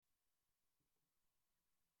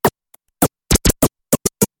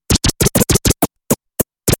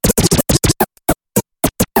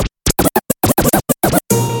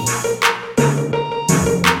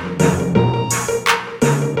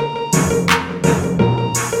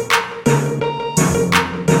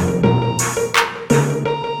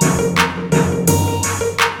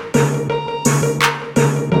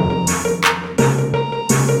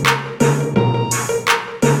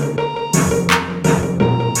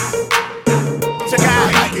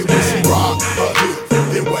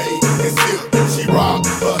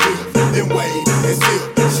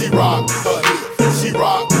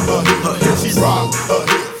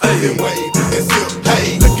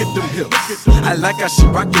I like how she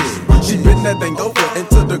rock it. She bend that thing over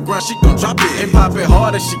into the ground, she gon' drop it and pop it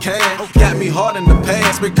hard as she can. Got me hard in the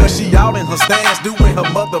past because she out in her stance doing her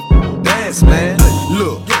mother dance, man.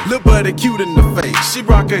 Look, little buddy cute in the face. She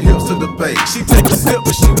rock her hips to the bass. She take a sip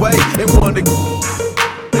and she wait and wanna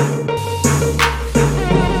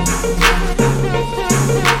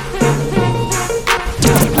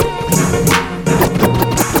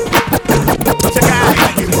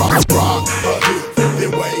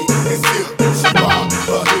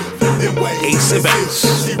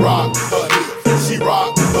Events. She rock her hip, she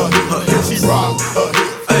rock her hip, she rock her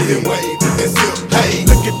hip, then wave and sip. Hey,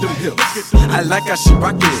 look at them hips. I like how she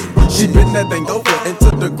rock it. She bend that thing over into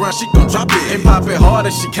the ground, she gon' drop it and pop it hard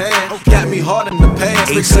as she can. Got me hard in the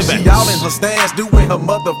past because she out in her stance doing her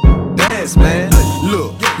mother dance, man.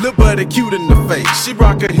 Look, little buddy cute in the face. She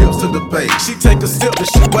rock her hips to the bass. She take a sip and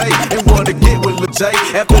she wait and wanna get with Lil J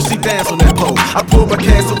after she dance on that pole. I pull my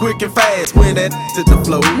can so quick and fast when that to the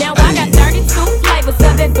flow. Now I got 32 flavors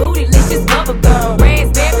of that bootylicious bubble gum.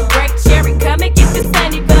 Raspberry, grape, cherry, come and get the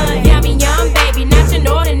sunny bun. Yummy, yum, baby, not your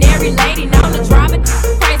ordinary lady. Known to drive it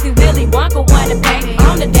crazy, Willy Wonka wanna pay.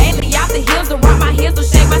 On the daily, off the hills, to rock my heels, to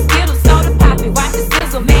shake my skittles, soda poppy, watch the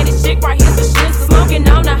sizzle. Man, this chick right here's the shizzle. Smoking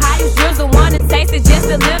on the highest drizzle, wanna taste it just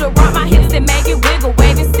a little. Rock my hips and make it wiggle,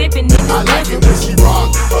 waving, sipping in the I like it when she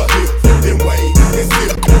rock her hips, then wave and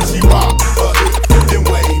sip. She rock her hips, then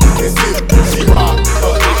wave and sip. She rock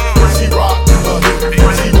her hips, she rock her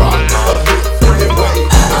hips, she rock her hips, then wave.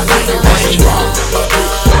 I like it when she rock her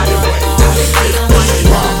hips, then wave and sip. She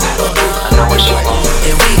rock her hips, then wave.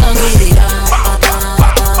 And we gon' get it on.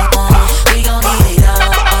 We gon' get it on.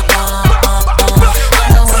 I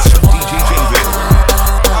know what you want. DJ Jayville.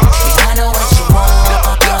 I know what you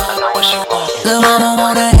want. Lil' mama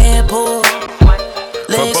want a airport.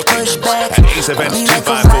 Let's push back. At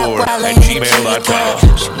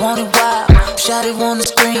aceevents254@gmail.com. She want it wild, shot it on the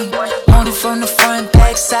screen. Want it from the front,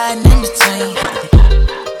 back, side, and in between.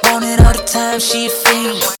 Want it all the time, she a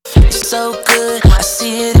fiend. It's so good, I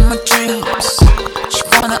see it in my dreams. She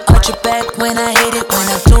wanna arch her back when I hit it. When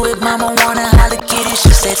I do it, mama wanna holla, get it.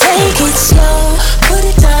 She said, take it slow, put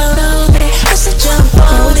it down on me. I said, jump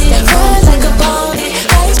on it, ride like a pony.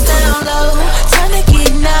 Lights down low, time to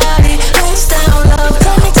get naughty. Lights down low,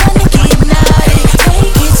 time to get naughty.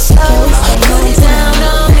 Take it slow, put it down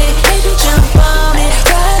on me. Baby, jump on it,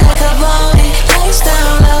 ride like a pony. Lights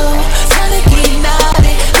down low, time to get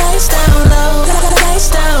naughty. Lights down low, lights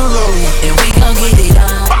down low. And we gon' get it on.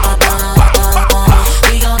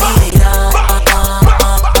 We gon' get it on.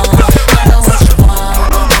 I know what you want.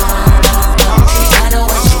 I know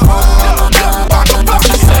what you want.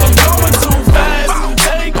 She said I'm going too fast,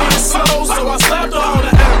 take it slow. So I slapped her on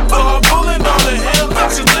the ankle, I'm pulling on the hip.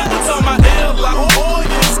 She listened to my ear like, oh,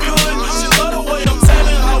 it's good. She love the way I'm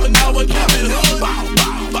telling her, and now I give it hood.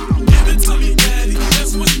 Give it to me, daddy,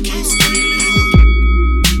 that's what she keeps screaming.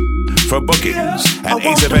 For bookings at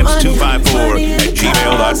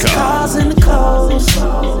aceevents254@gmail.com. Cars and the clothes,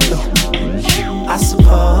 I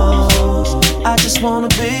suppose. I just wanna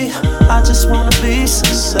be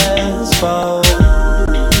successful.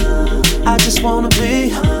 I just wanna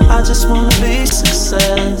be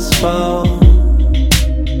successful.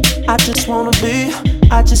 I just wanna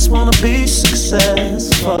be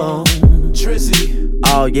successful. Trizzy.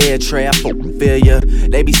 Oh yeah, Trey, I feel ya.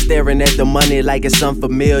 They be staring at the money like it's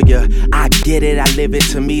unfamiliar. I get it, I live it,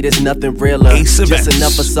 to me there's nothing realer. Just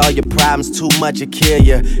enough of all your problems, too much to kill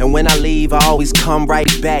ya. And when I leave, I always come right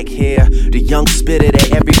back here. The young spitter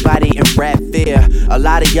that everybody in rap fear. A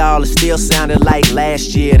lot of y'all are still sounding like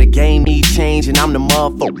last year. The game need change and I'm the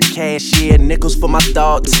motherfucking cashier. Nickels for my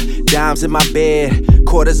thoughts, dimes in my bed.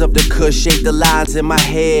 Quarters of the kush, shape the lines in my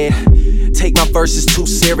head. Take my verses too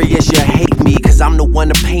serious, you hate me. Cause I'm the one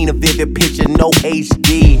to paint a vivid picture, no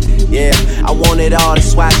HD. Yeah, I want it all,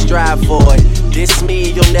 that's why I strive for it. This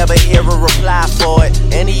me, you'll never hear a reply for it.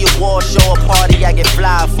 Any award show or party, I get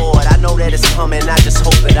fly for it. I know that it's coming, I just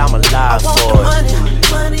hope that I'm alive for it.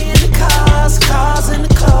 Money in the cars in the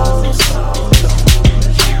clothes.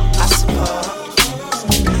 I suppose.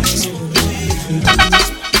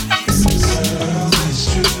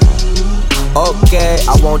 Okay,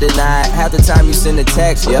 I won't deny it. Half the time you send a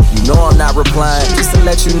text, yep, you know I'm not replying. Just to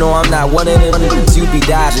let you know I'm not one of them you be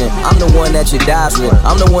dodging. I'm the one that you dodge with.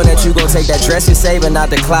 I'm the one that you gon' take that dress you're saving out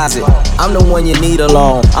the closet. I'm the one you need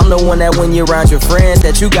alone. I'm the one that when you're around your friends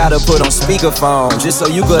that you gotta put on speakerphone. Just so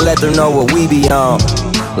you could let them know what we be on.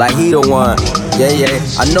 Like he the one. Yeah.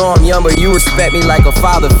 I know I'm young, but you respect me like a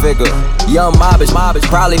father figure. Young mobbish,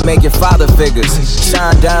 probably make your father figures.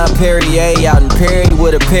 Shine down Perrier out in Perry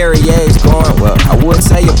with a Perrier's going. Well, I would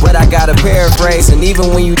say it, but I gotta paraphrase. And even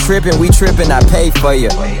when you trippin', we trippin', I pay for you.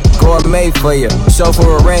 Gourmet for you,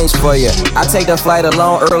 chauffeur arrange for you. I take the flight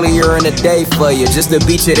alone earlier in the day for you. Just to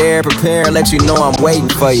beat you there, prepare and let you know I'm waiting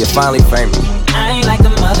for you. Finally famous. I ain't like a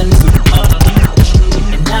mother, and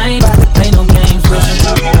I ain't about to play no games with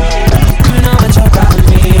you. You know what your problem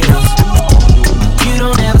is. You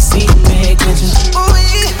don't ever see the big picture. Ooh,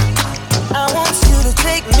 I want you to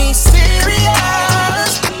take me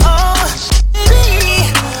serious. Oh, baby,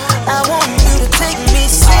 I want you to take me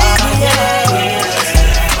serious.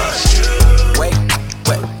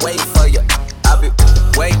 Wait for you. I'll be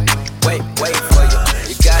wait for you.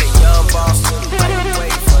 You got a young boss,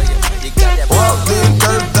 wait for you. You got that. Walked in,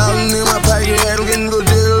 30,000 in my pocket, had them getting good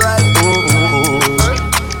deal like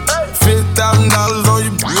 $50,000 on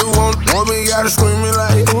your bill, want me, gotta scream me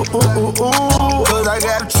like cause I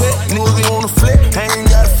got a check, niggas on the flip, I ain't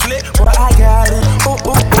got a flip, but I got it,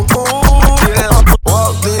 yeah.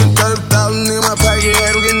 Walked in, 30,000 in my pocket,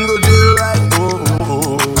 had them getting good deal like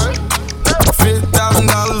 $50,000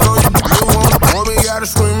 on your bill, want me, gotta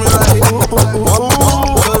scream me like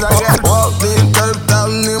cause I got it. Walked in,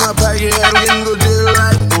 30,000 in my pocket, had them getting good deal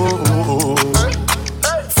like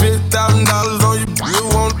 $50,000 on your bill,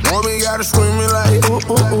 want me, gotta scream me like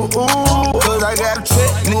cause I got a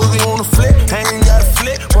check, niggas on the flip, I ain't got a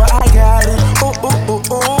flip, but I got it,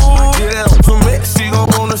 yeah, for me, she gon'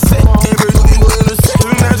 wanna sit, every nigga in the set,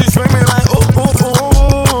 now she screaming like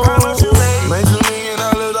make $2 million, I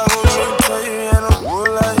wanna tell you, and I'm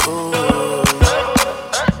like,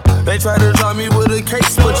 They tried to drop me with a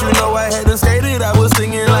case, but you know I hadn't skated, I was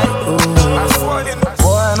singing like,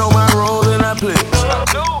 boy, I know my role and I play.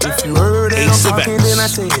 If you heard that I'm talking, then I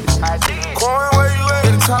say it. Coin, where you at?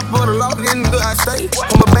 At the top of the lock, getting good, I stay.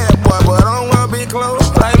 I'm a bad boy, but I don't wear big clothes.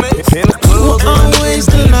 Like me, in the club, always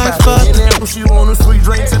the night fuck. And then when she want a free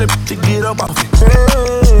drink to the to get up off it.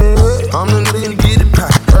 Hey, I'm the nigga to get it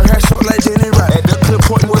pop. Her hair short like Jenny Wright. At the clip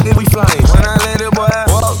point, where we flying? When I let it, boy, I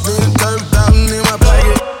walked in, 30,000 in my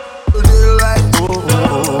pocket. Like,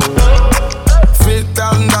 $50,000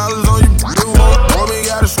 on your bill, want me,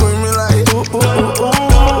 gotta scream me like,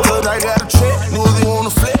 cause I got a check, niggas wanna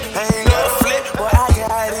flip, I ain't got a flip, but I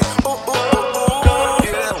got it,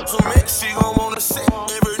 yeah, so me, she gon' wanna sit,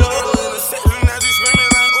 every nigga in the set, now she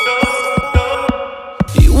screaming like,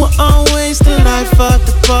 You were always the life of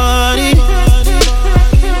the party.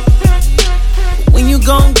 When you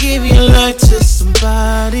gon' give your life to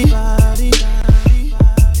somebody,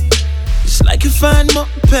 it's like you find more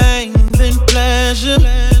pain than pleasure.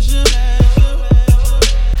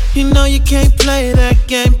 You know you can't play that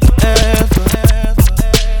game forever.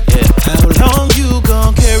 Yeah. How long you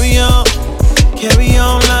gon' carry on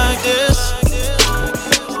like this?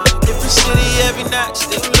 Different city every night,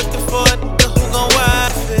 still looking for a nigga who gon'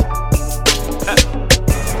 wife it.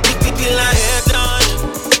 We be like hair done,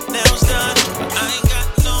 nails done, but I ain't got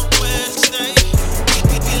nowhere to stay.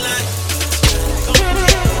 We be like,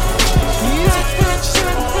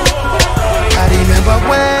 I remember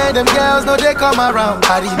when them girls know they come around.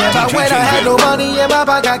 I remember when I had no money in my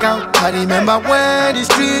bank account. I remember when the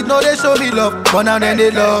street know they show me love, but now then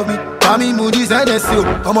they love me. Mami Moody's and they seal.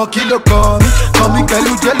 I'm a kilo come, come me tell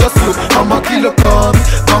you jealous you. I'm a kilo come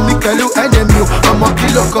me tell you enemy. I'm a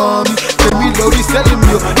kilo come, tell me low is selling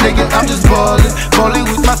you. Nigga I'm just balling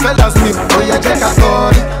with my fellas me. Oh yeah, check a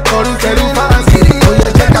call, calling tell you fancy. Oh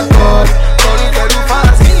yeah, check a call, calling tell you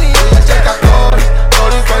fancy. Oh yeah, check a call,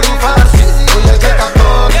 calling tell you fancy. Oh yeah, check a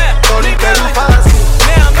call, calling tell you fancy.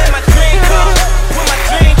 now I'm in my dream car, with my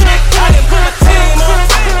dream drink. I done put my team on,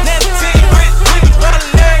 never team rich. We be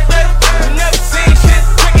rollin' every day, we never seen shit.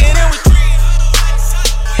 Drinking and we dream.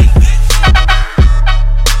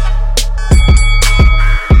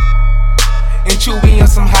 And Chewy on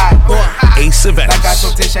some hot boy. Ace of Like I X.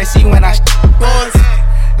 told Tish, I see when I boys.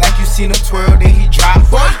 Like you seen him twirl, then he drop.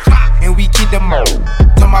 And we keep them on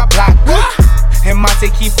my block. And Monte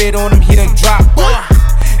keep it on him, he done drop.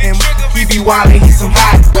 And he be wildin', he some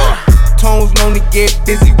hot. Tones known to get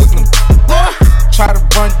busy with them. Try to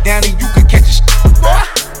run down and you can catch a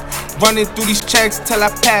running through these checks till I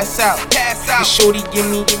pass out. The shorty give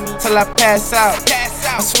me till I pass out.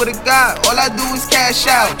 I swear to God, all I do is cash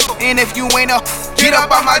out. And if you ain't get up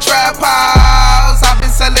on my trap house. I've been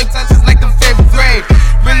selling since like the 5th grade.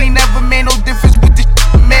 Really never made no difference with the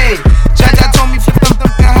made. Jaja told me for them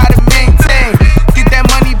how to maintain. Get that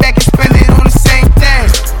money back and spend it on the same thing.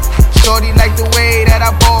 Shorty like the way that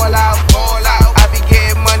I ball out. I be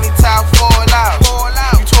getting money till I fall out.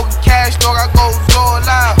 You talking cash, dog, I go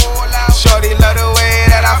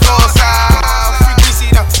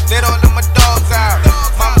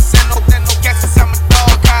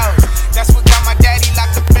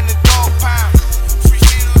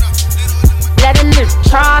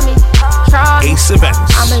Events.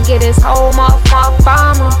 I'ma get this whole motherfucker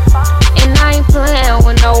from me. And I ain't playing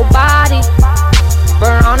with nobody.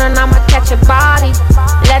 Burn on and I'ma catch a body.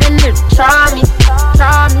 Let a nigga try me.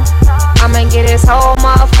 I'ma get this whole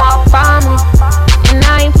motherfucker from me. And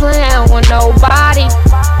I ain't playing with nobody.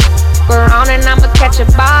 Burn on and I'ma catch a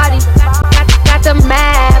body. Got the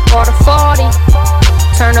Mac or the 40.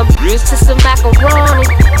 Turn the bridge to some macaroni.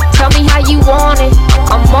 Tell me how you want it,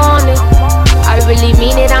 I'm on it. I really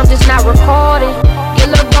mean it, I'm just not recording. You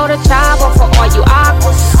look go to travel for all you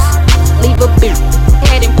aquas. Leave a bitch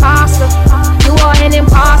head imposter. You are an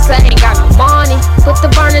imposter, ain't got no money. Put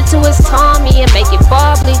the burner to his tummy and make it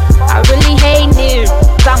bubbly. I really hate niggas,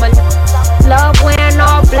 I'm a love wearing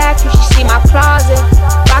all black, you should see my closet.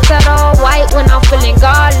 Rock that all white when I'm feeling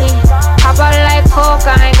godly. Pop out like coke,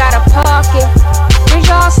 I ain't got a pocket. Rich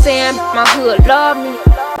y'all saying my hood love me.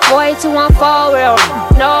 Boy 214 real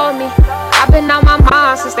know me. I've been on my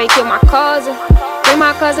mind since they killed my cousin. Then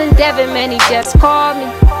my cousin Devin, man, he just called me.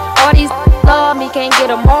 All these love me, can't get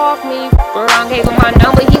him off me. Baron gave him my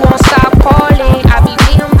number, he won't stop calling. I be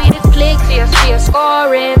beating with the click, fear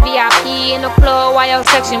scoring. VIP in the club, while your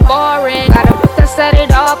section boring. Gotta set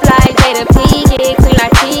it up like they the PG. Clean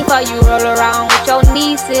like Tyga, you roll around with your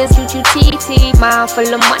nieces. QQTT, mind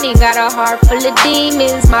full of money, got a heart full of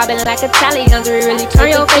demons. Mobbing like Italians, we really turn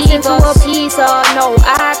your face into a pizza. No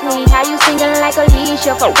acne, how you singing like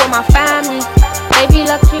Alicia? Fuck with my family. Baby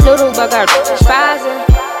lucky little bugger, spazzing.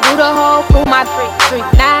 Do the whole crew, my freak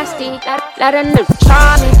nasty. Let a nigga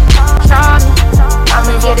try me.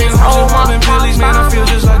 I'ma get his whole Billy's, man, I feel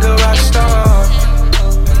just like a rock star.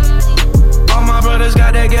 All my brothers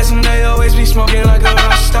got that gas and they always be smoking like a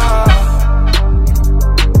rock star.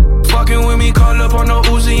 Fucking with me, call up on the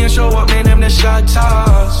Uzi and show up, man, them the shot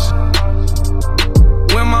toss.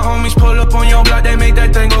 When my homies pull up on your block, they make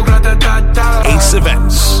that thing go grata-ta-ta. Ace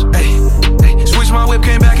Events. Hey, switch my whip,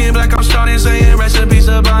 came back in black, I'm starting saying recipes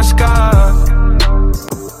of Bon Scott.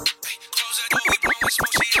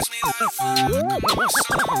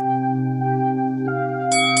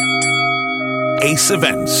 Ace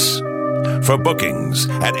Events. For bookings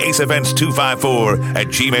at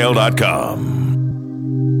aceevents254@gmail.com.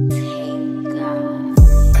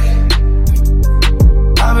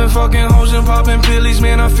 I've been fucking hoes and popping pillies,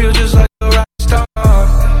 man, I feel just like a rock star.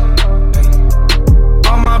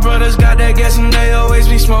 All my brothers got that gas and they always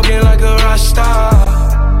be smoking like a rock star.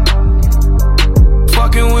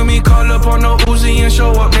 Fucking with me, call up on the Uzi and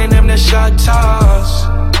show up, man, them the shot toss.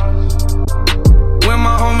 When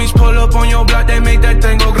my homies pull up on your block, they make that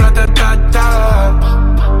thing go grata-ta-ta.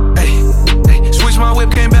 Hey, switch my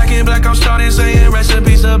whip, came back in black, I'm starting saying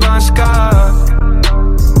recipes of Bon Scott.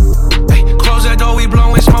 Hey, close that door, we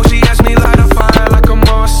blowing smoke, she asked me light a fire like a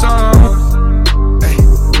Marsan. Hey,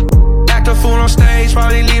 act a fool on stage,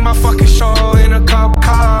 probably leave my fucking show in a cop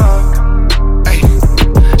car. Hey,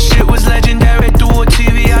 shit was legendary through a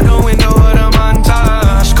TV out the window of the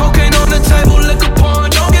montage. Cocaine on the table, liquor porn,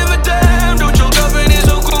 don't give a damn. Don't choke up in his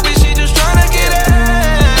old groupie, she just tryna get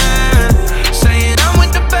in. Saying I'm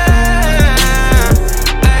with the band.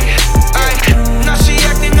 Ay, now she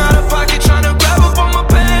acting out of pocket, tryna grab up on my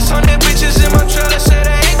pants. 100 bitches in my trailer, say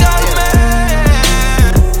they ain't got a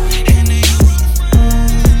man.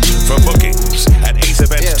 For bookings at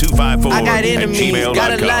aceevents254 I got enemies,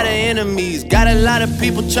 got a lot of enemies. Got a lot of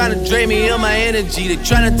people trying to drain me of my energy. They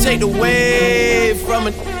trying to take away from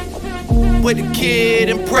it. With the kid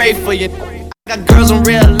and pray for you. I got girls in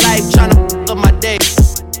real life trying to up my day.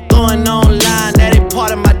 Going online, that ain't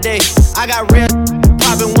part of my day. I got real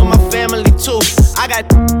popping with my family too. I got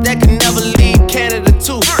that can never leave Canada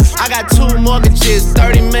too. I got 2 mortgages,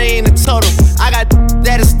 30 million in total. I got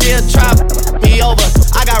that is still try me over.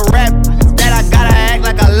 I got rap that I gotta act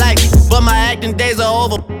like I like, but my acting days are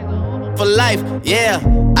over for life. Yeah,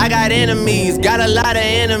 I got enemies, got a lot of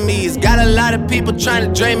enemies. Got a lot of people trying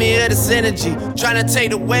to drain me of this energy, trying to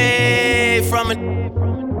take away from it.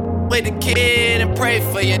 With the kid and pray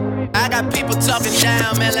for you. I got people talking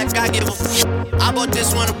down, man, like I give a I bought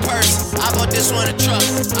this one a purse, I bought this one a truck, I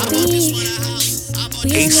bought this one a house, I bought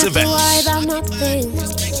Ace Events. worry about nothing.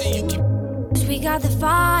 'Cause we got the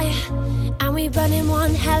fire and we running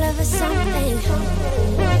one hell of a something.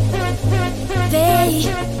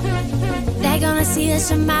 They're gonna see us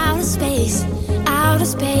from outer space,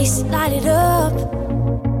 light it up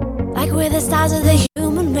like we're the stars of the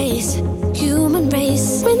human race.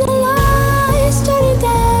 When the lights turning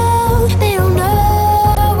down, they don't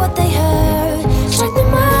know what they heard. Strike the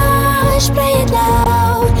march, play it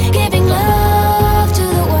loud, giving love to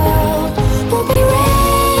the world. We'll be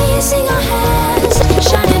raising our hands,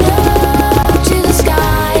 shining up to the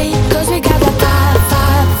sky. 'Cause we got the fire.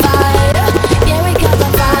 Yeah, we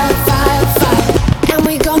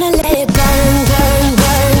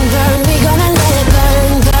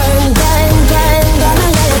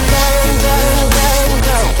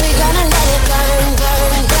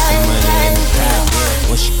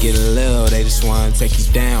take you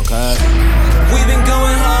down, cuz. We've been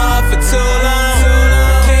going hard for too long.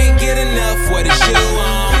 Can't get enough with a shoe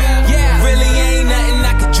on. Really ain't nothing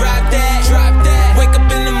I could drop that. Wake up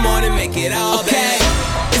in the morning, make it all bad.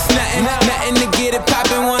 It's nothing to get it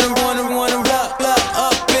poppin'. Wanna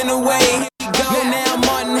up in the way. Go now,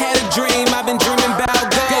 Martin had a dream. I've been dreaming about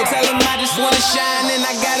go. Tell him I just wanna shine and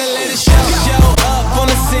I gotta let it show. Show up on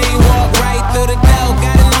the scene, walk right through the door.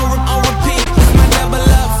 Got it on repeat. It's my double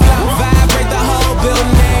up flow. Vibrate the whole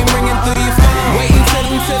building, name ringing through your phone. Waiting till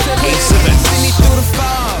send me through the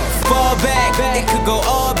fall back. It could go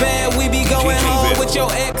all bad. We be going home with your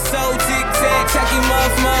XO tic tac. Tacky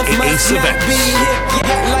muff must not be hip.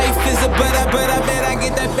 Yeah, life is a but I bet I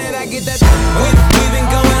get that. We've been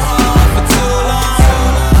going hard for too long.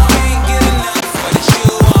 Can't get enough for the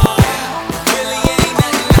shoe on. Really ain't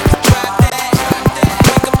nothing I can drop that.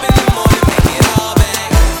 Wake up in the morning, make it all back.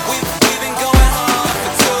 We've been going hard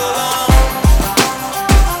for too long.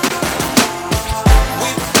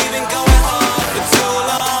 We've been going hard for too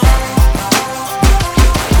long.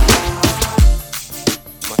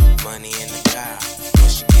 Money in the car.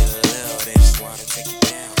 Once you get a little, they just wanna take you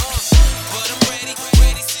down. But I'm ready,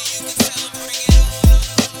 so you can tell them bring it on.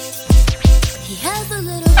 He has a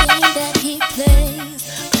little game that he plays,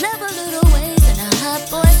 clever little ways and a hot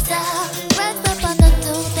boy style. Racks up on the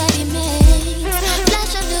dough that he makes,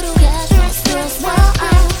 flash a little cash from stores while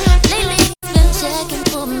out. Lately he's been checking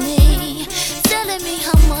for me, telling me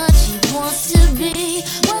how much he wants to be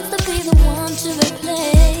the one to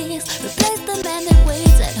replace the man that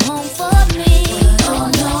waits at home for me. Oh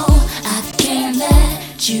no, I can't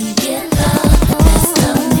let you get the best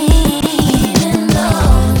of me. Even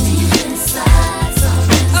though deep inside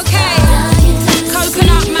something's dying.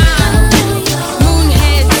 Coconut Man,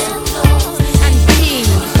 Moonhead, and Pink.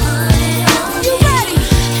 You ready?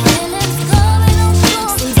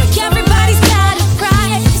 Seems like everybody's got a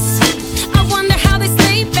price. I wonder how they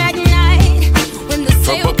sleep at night when the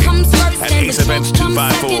sale comes first at and the smoke comes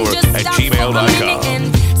second. Just stop for a minute and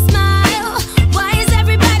smile. Why is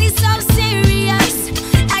everybody so serious?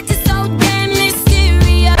 Acting so damn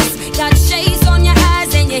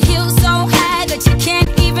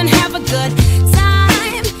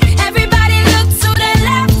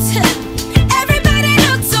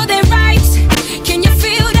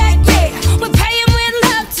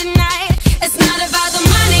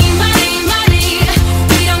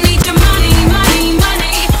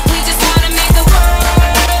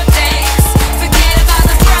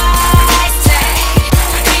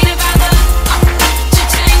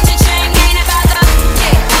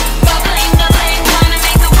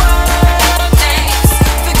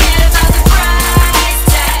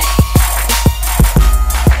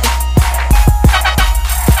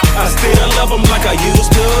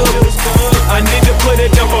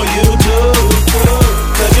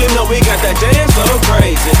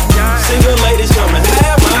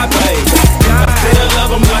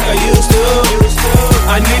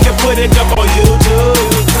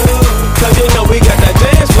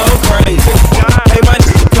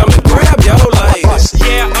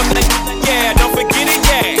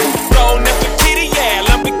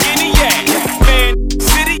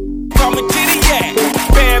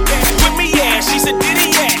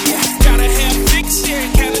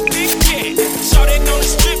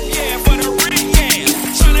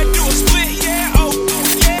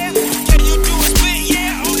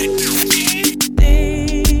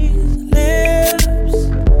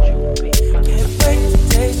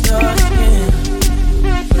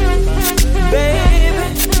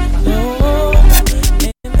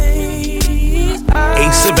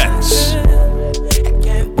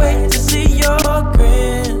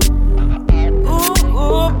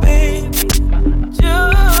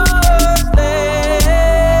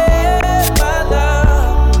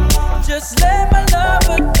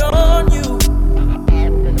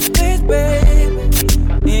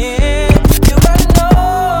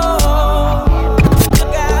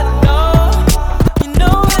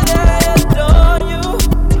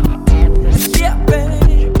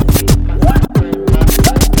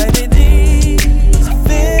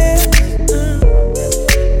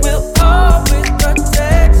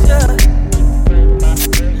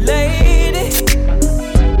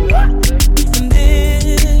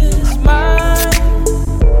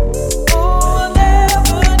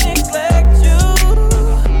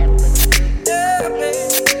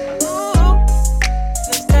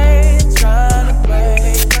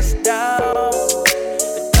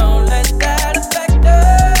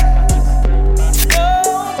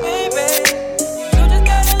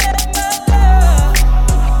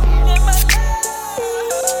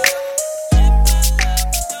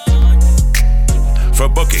For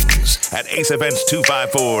bookings at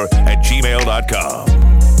aceevents254@gmail.com.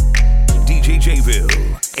 DJ Jayville,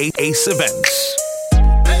 Ace Events.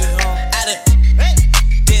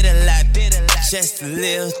 Did a lot, just to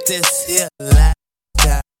live this here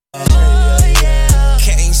lifestyle.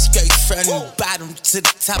 Came straight from the bottom to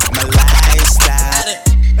the top of my lifestyle.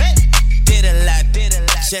 Did a lot,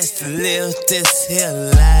 just to live this here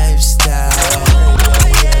lifestyle.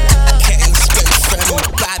 I came straight from the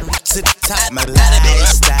bottom to the top of my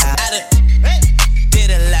lifestyle.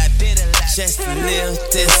 Did a lot, just to live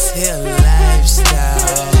this here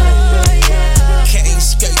lifestyle. Came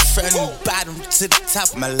straight from the bottom to the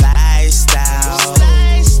top of my lifestyle.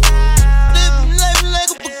 Living life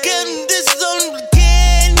like a beginning, this is only the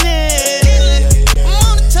beginning. I'm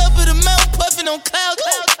on the top of the mountain, puffing on clouds,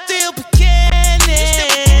 still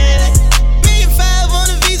beginning. $1,500,000 on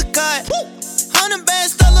the Visa card, 100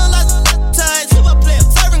 bands still look like ties.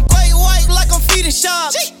 Serving quite white like I'm feeding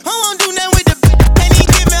sharks. I won't do nothing with the can't even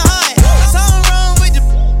give me high. Something wrong with the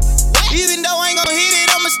even though I ain't gon' hit it,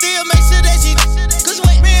 I'ma still make sure that she. Cause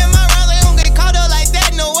me and my rounds ain't gon' get caught up like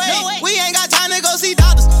that, no way. We ain't got time to go see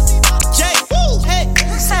doctors. Jay, hey,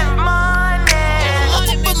 send money.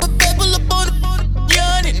 I'ma put my people up on the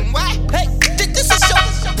yawning. Why? Hey, this is show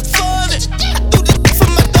fun. I do this for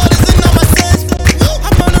my daughters and all my sons.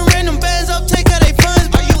 I'm on the random bands up, take out they funds.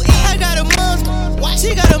 Are you eat? I got a month,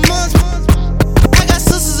 she got a month. I got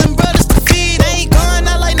sisters and brothers to feed. I ain't going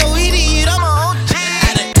out like no idiot. I'm a OG.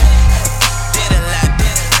 Did a lot,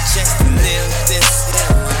 just to live this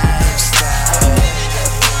lifestyle.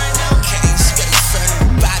 Came straight from the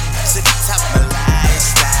bottom to the top of my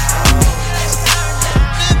lifestyle.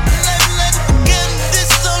 Living life like a beginning, this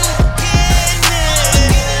is only the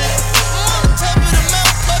beginning. I'm on the top of the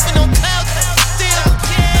mountain, puffing on clouds, still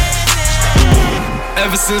beginning.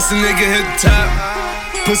 Ever since a nigga hit the top,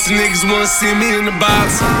 pussy niggas wanna see me in the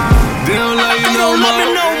box. They don't love you no more.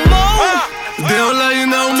 They don't love you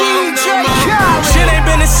no more. Shit ain't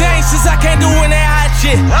been the same since I can't do when they hot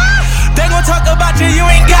shit. They gon' talk about you, you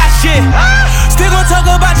ain't got shit. Still gon' talk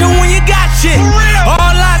about you when you got shit.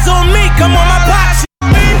 All eyes on me, come on my pop shit.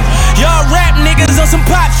 Y'all rap niggas on some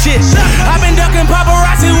pop shit. I been ducking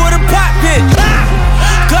paparazzi with a pop bitch.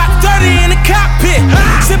 Glock 30 in the cockpit.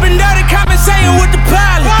 Sippin' dirty, compensating with the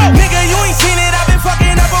pilot. Nigga, you ain't seen it, I been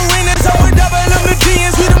fucking up arenas. So we double them the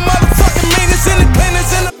GNs, we the motherfucking meanest in the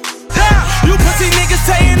cleanest in the you pussy niggas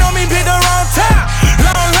saying on me, been the wrong time.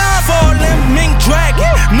 Long line for them mink dragon.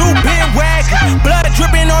 New bin wagon. Blood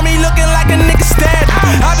dripping on me, looking like a nigga stabbed.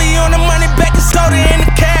 I be on the money, back and soda in the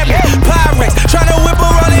cabinet. Pyrex, tryna whip a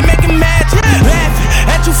roll and make it magic. Laughing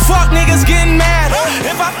at you fuck niggas getting mad.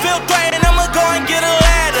 If I feel threatened, I'ma go and get a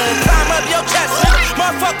ladder. Climb up your chest, nigga.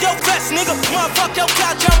 Motherfuck your vest, nigga. Motherfuck your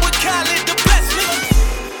couch, I'm with Khaled, the best,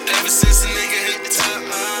 nigga. Ever since a nigga hit the top,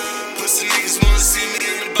 pussy niggas wanna see me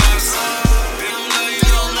in the box.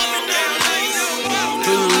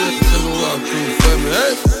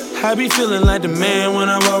 I be feeling like the man when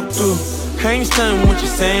I walk through. I ain't stunning what you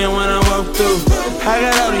saying when I walk through. I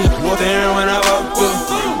got all these staring when I walk through.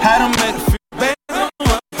 I done met a few bands on the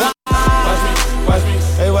walk through. Watch me,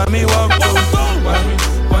 hey, watch me walk through. Watch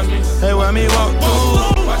me, hey, watch me walk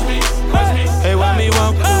through. Watch me, hey, watch me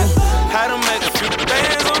walk through. I done met a few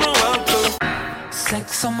bands on the walk through.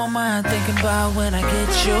 Sex on my mind, thinking about when I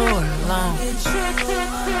get you alone.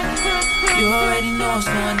 You already know I'm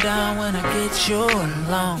slowing down when I get you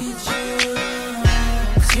alone.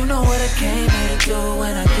 Cause you know what I came here to do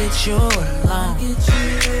when I get you alone.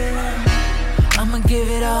 I'ma give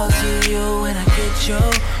it all to you when I get you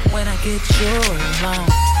alone.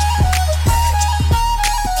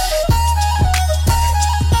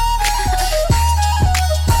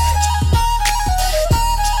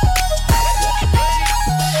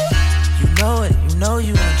 You know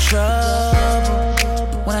you in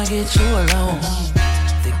trouble when I get you alone.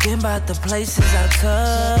 Thinking about the places I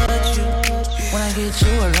touch you when I get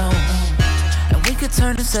you alone. And we could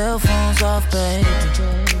turn the cell phones off, baby,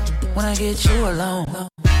 when I get you alone.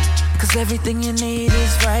 Cause everything you need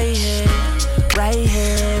is right here, right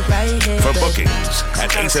here, right here. For bookings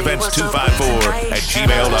at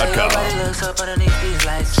aceevents254@gmail.com. Looks up underneath these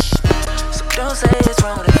lights. So don't say it's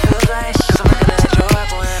wrong when it feels right. Cause I'm looking at your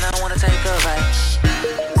apple and I wanna take a bite.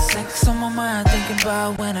 Sex on my mind, thinking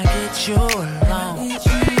about when I get you alone.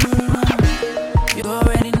 You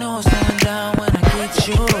already know I'm slowing down when I get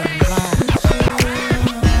you alone.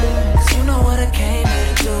 Cause you know what I came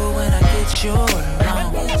here to do when I get you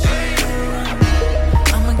alone.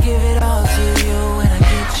 I'ma give it all to you when I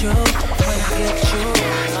get you alone.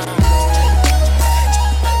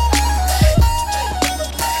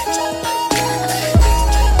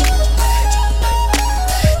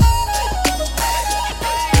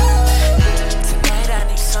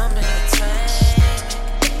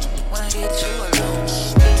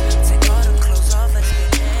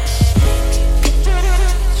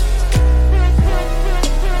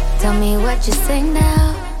 what you say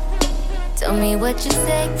now. Tell me what you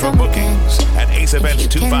say. For bookings at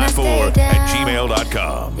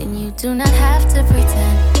aceevents254@gmail.com. Then you do not have to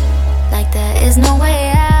pretend like there is no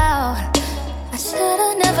way out. I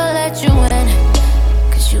should've never let you in,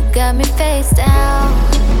 'cause you got me face down.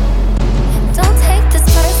 And don't take this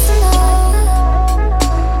personal.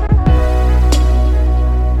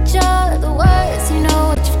 Just the words, you know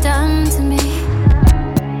what you've done to me.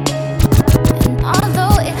 And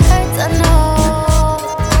although it hurts, I know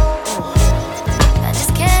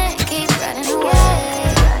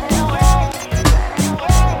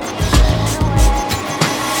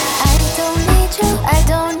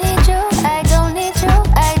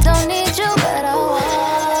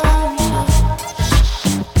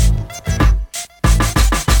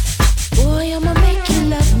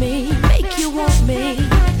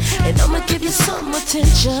some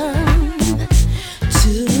attention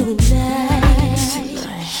tonight.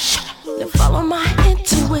 Now follow my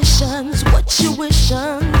intuitions, what you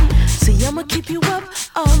wishin'. See, I'ma keep you up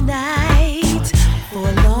all night for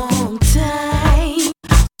a long time.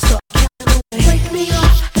 So break me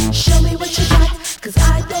off, show me what you got, 'cause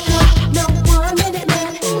I don't want no 1 minute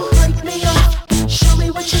man. Break me off, show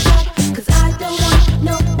me what you got, 'cause I don't want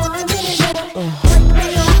no 1 minute man. Break me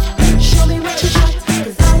off, show me what you got,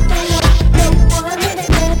 'cause I don't want no 1 minute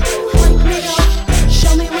man. Break me off,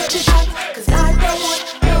 show me what you got, 'cause I don't want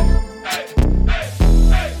no.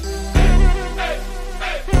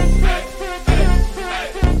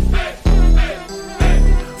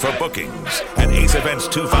 For bookings at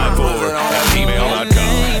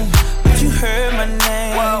aceevents254@gmail.com. But you heard my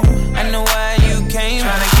name. I know why you came.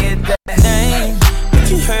 Tryna get that name. But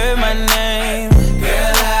you heard my name.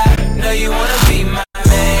 Girl, I know you wanna be my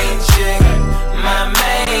main chick. My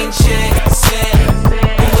main chick. Say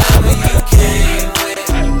whoever you came with.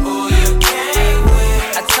 Who you came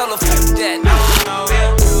with. I tell her fuck that.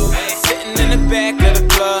 Sitting in the back of the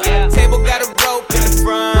club. Table got a rope in the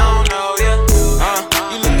front.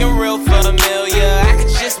 You looking real familiar. I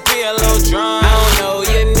could just be a little drunk. I don't know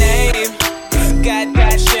your name. It's a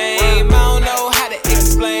goddamn shame. I don't know how to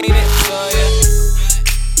explain it. So yeah.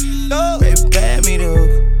 Baby, pay me the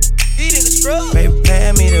hook. These niggas screw. Baby, pay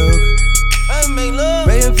me the hook. I make love.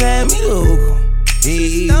 Baby, pay me the hook.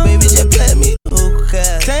 Baby, just play me the hook.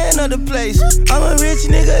 Tan of the place. I'm a rich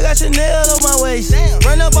nigga, got Chanel on my waist.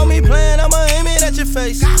 Run up on me playing, I'ma aim it at your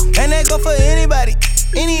face. And that go for anybody.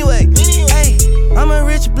 Anyway, hey, I'm a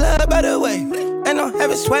rich blood by the way. And I'm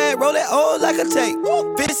having swag, roll that old like a tape.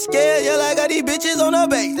 Bitch scared, yeah, like I got these bitches on the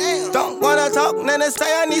base. Don't wanna talk, then they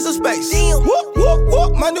say I need some space. Whoop, whoop,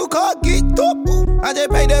 whoop, my new car geeked up. I just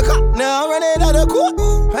paid the cop, now I'm running out of court.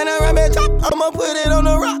 And I ram it top, I'ma put it on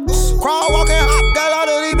the rocks. Crawl, walking hop, got all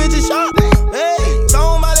of these bitches shot. Hey,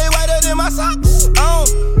 somebody whiter than my socks. I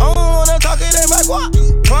don't wanna talk it in my guap.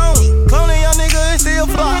 Cloning young nigga is still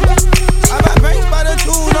fly. I got banks by the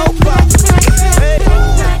two, no pop. Hey,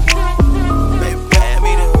 baby, pay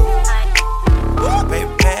me the hook. Baby,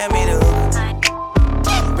 pay me the hook.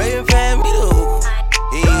 Baby, pay me the hook.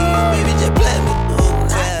 Baby, just play me the hook.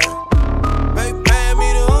 Baby, pay me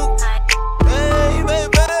the hook. Hey, baby,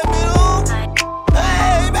 pay me the hook.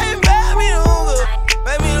 Hey, baby, pay me the hook.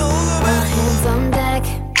 Baby, the hook, baby. All hands on deck.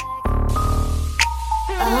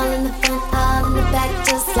 All in the front, all in the back,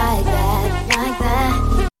 just like that, like that.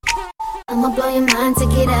 I'ma blow your mind to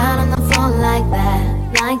get out on the floor like that,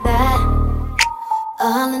 like that.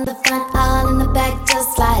 All in the front, all in the back,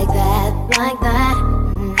 just like that, like that.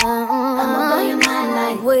 I'ma blow your mind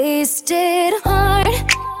like wasted heart.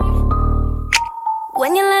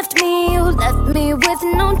 When you left me with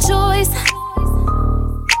no choice.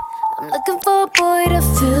 I'm looking for a boy to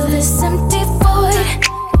fill this empty void.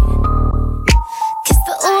 Kiss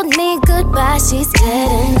the old me goodbye, she's dead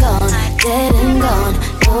and gone, dead and gone.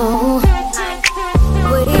 Oh.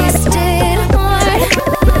 Wasted heart.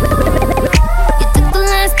 You took the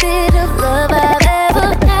last bit of love I've ever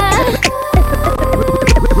had.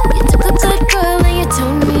 You took a good girl and you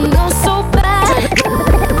turned me on so bad.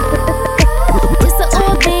 Kiss the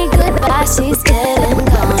old me goodbye, she's dead and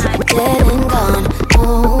gone, dead and gone.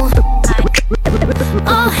 Oh,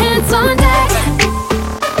 all hands on deck.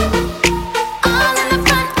 All in the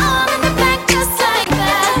front, all in the back, just like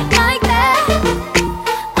that, like that.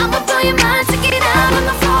 I'ma blow your mind to get out on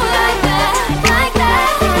the floor like that, like that.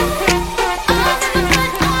 All in the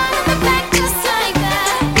front, all in the back, just like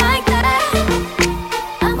that, like that.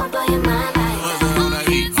 I'ma blow your mind like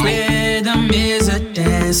that. Rhythm is a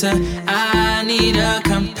dancer, I need a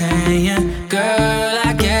companion. Girl,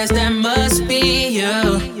 I guess that must be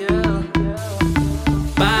you.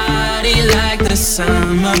 Body like the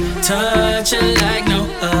summer, touch it like no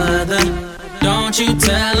other. Don't you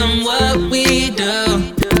tell them what we do.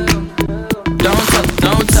 Don't tell them,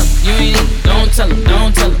 don't tell them, you ain't need. Don't tell them,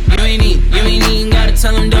 don't tell them, you ain't need. You ain't even gotta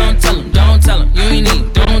tell them, don't tell them, don't tell them, you ain't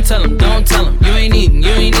need. Don't tell them, don't tell them, you ain't need.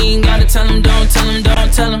 You ain't even gotta tell them, don't tell them,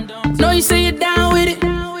 don't tell them. Know you say you're down with it.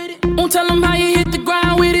 Won't tell them how you hit the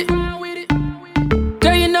ground with it.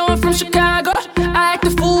 Girl, you know I'm from Chicago. I act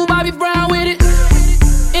a fool, Bobby Brown with it.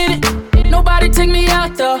 In it, nobody take me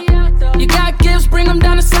out though. You got gifts, bring them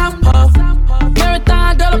down to South Pole.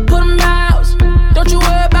 Marathon, girl, I put them out. Don't you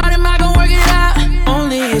worry about him, I gon' work it out.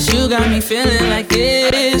 Only it's you got me feeling like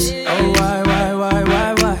this. Oh, why?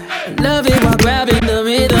 Love it while grabbing the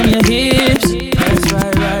rhythm, your hips. That's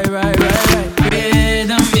right.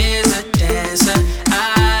 Rhythm is a dancer.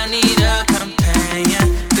 I need a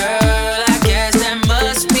companion. Girl, I guess that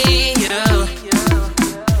must be you.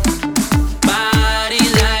 Body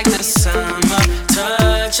like the summer,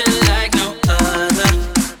 touching like no other.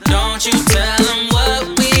 Don't you tell them what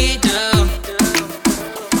we do.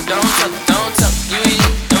 Don't tell them, don't tell them, you ain't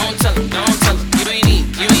need. Don't tell them, don't tell them, you ain't need.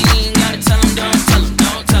 You ain't even gotta tell them, don't tell them,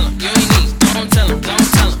 don't tell them, you ain't need. Don't tell them, don't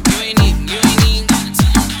tell them, you ain't need. You ain't even gotta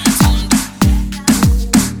tell them, don't tell them.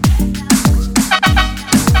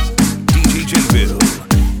 DJ Jayville,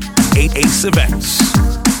 8 Ace Events.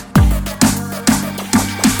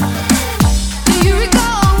 Do you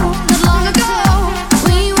recall not long ago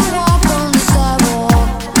we would walk on the sidewalk?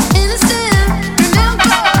 Innocent,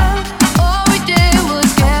 remember? All we did was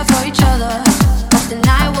care for each other. The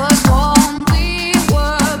night was warm, we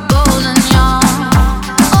were bold and young.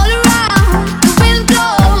 All around, the wind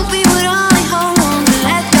blows, we would only hold on to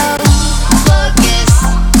let go. Focus,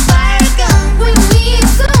 fire gun, we need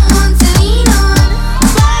someone to lean on.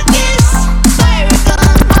 Focus, fire gun,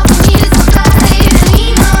 all we need is somebody to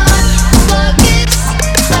lean on. Focus,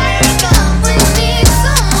 fire gun, we need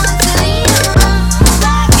someone to lean on.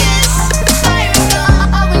 Focus, fire gun,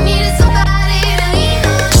 all we need is somebody to lean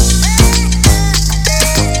on.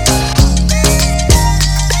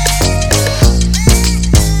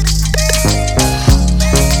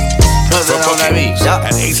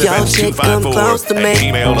 At Yo, chick come close to me. She ain't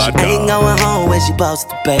aceevents254@gmail.com. going home when she supposed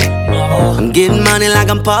to be. I'm getting money like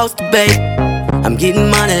I'm supposed to be. I'm getting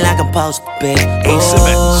money like I'm supposed to be. Ace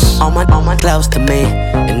Events. All my close to me,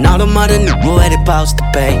 and all the mother knew where they supposed to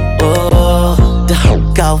be. Oh, the hoe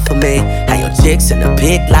go for me. How your chicks in the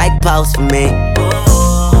pic like pose for me.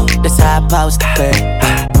 Oh, that's how I supposed to be.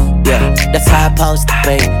 Yeah, that's how I supposed to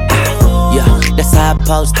be. Yeah, that's how I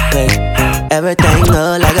supposed to be. Everything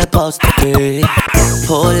look like it's supposed to be.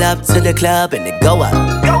 Pull up to the club and it go up.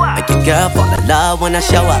 Make your girl fall in love when I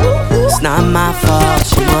show up. It's not my fault,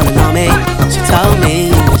 she wanna know me. She told me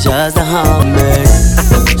you was just a homie.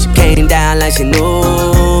 She came down like she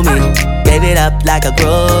knew me. Gave it up like a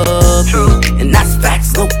groupie. And that's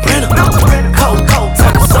facts, no printer. Cold,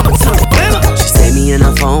 turn the summer to the winter. She saved me in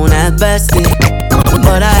her phone at bestie,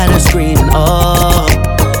 but I had her screaming, oh.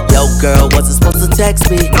 Yo, girl, wasn't supposed to text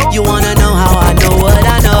me. You wanna know how I know what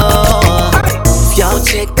I know? If your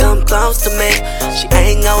chick come close to me, she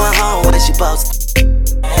ain't going home when she supposed to.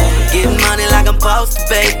 I'm getting money like I'm supposed to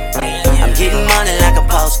be. I'm getting money like I'm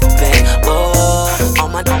supposed to be. Oh, all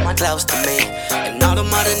my close to me, and all the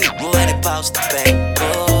mother knew where they supposed to be.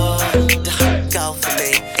 Oh, the hoe go for me.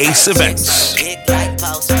 Ace Events. Big like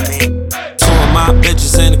supposed to be. Two of my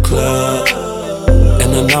bitches in the club,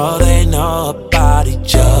 and I know they know about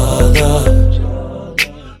each other.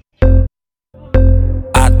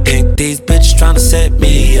 I think these bitches tryna set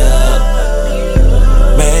me up.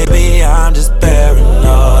 Maybe I'm just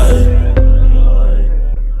paranoid.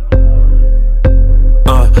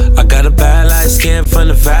 I got a bad light skin from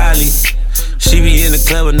the valley. She be in the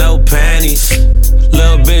club with no panties.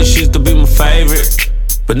 Little bitch used to be my favorite,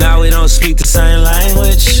 but now we don't speak the same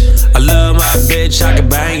language. I love my bitch, I can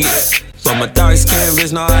bang it, but my dark skin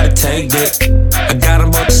bitch know how to take dick. I got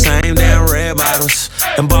them both the same damn red bottoms,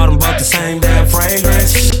 and bought them both the same damn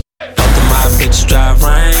fragrance. Both of my bitches drive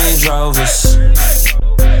Range Rovers.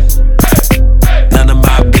 None of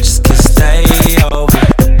my bitches can stay over.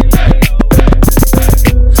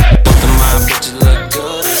 Both of my bitches look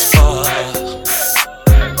good as fuck.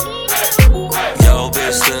 Yo,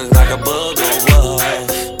 bitch look like a booger wolf.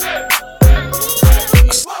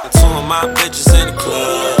 Two of my bitches in the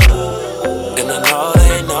club, and I know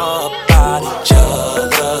they know about each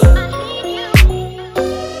other.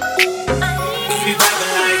 We be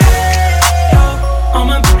vibing like, hey, oh. All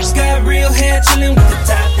my bitches got real hair, chillin' with the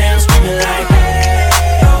top down, screaming like,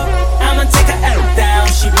 hey, oh. I'ma take her out down,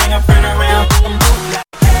 she bring her friend around. I'm bougie like,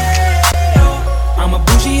 hey, oh. I'm a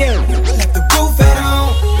bougie, yeah, left the roof at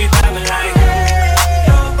home. We vibing like, hey,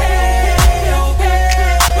 oh, hey, oh,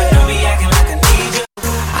 hey. But don't be acting like I need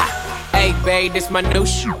okay, this my new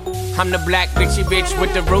shoe. I'm the black bitchy bitch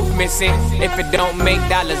with the roof missing. If it don't make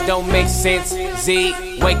dollars, don't make sense. Z,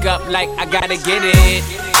 wake up like I gotta get it.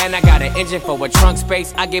 And I got an engine for a trunk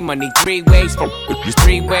space. I get money 3 ways,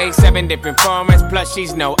 3 ways, 7 different formats. Plus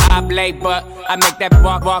she's no oblate, but I make that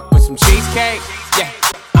walk with some cheesecake. Yeah.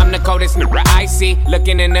 I'm the coldest nigga I see.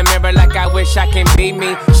 Looking in the mirror like I wish I can be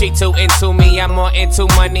me. She too into me, I'm more into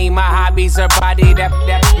money. My hobbies are body,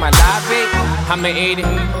 that's my lobby. I'ma eat it,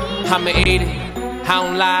 I'ma eat it. I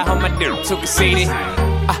don't lie, on my dick, too conceited.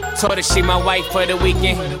 I told her she my wife for the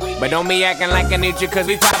weekend. But don't be acting like I need you, cause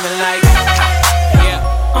we poppin' like, yeah.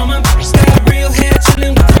 On my bitch, got real hair,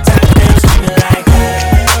 chillin' with the top down, screamin' like,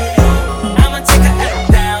 I'ma take her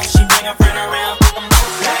head down, she bring her friend around, I'm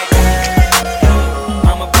like,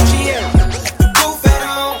 I'ma put you here, the roof at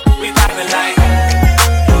home, we poppin' like,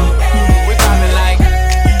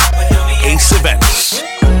 Ace Events.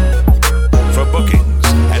 For bookings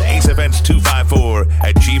at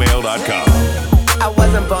aceevents254@gmail.com. I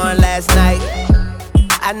wasn't born last night.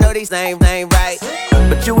 I know these names ain't right.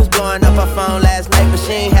 But you was blowing up her phone last night. But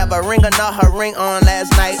she ain't have a ring or not her ring on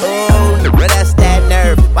last night. Ooh, that's that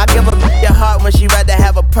nerve. Why give a your heart when she rather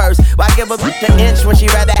have a purse? Why give a an inch when she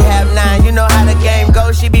rather have 9? You know how the game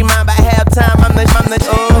goes, she be mine by halftime. I'm the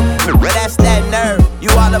ooh, that's that nerve.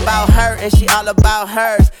 You all about her and she all about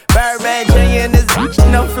hers. Birdman Jr. and this bitch,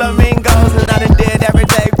 no flamingos. And I done did every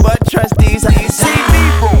day but trust these. See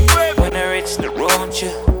people. When I reach the road,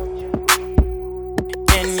 you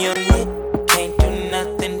and you can't do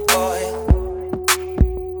nothing for you.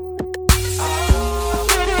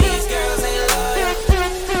 These girls ain't loyal.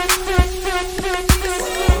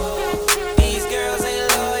 These girls ain't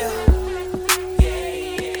loyal.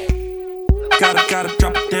 Gotta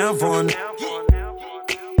drop it down for a nigga.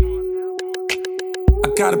 I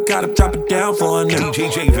gotta drop it down for a nigga.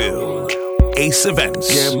 DJ Jayville, Ace Events.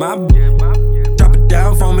 Yeah, my drop it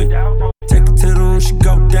down for me. Take it to the room, she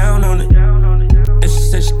go down on it. And she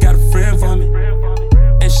said she got a friend for me.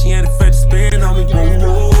 And she ain't afraid to spin on me.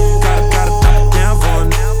 Whoa, gotta drop it down for a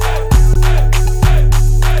nigga.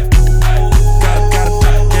 Gotta drop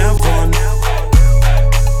it down for a nigga.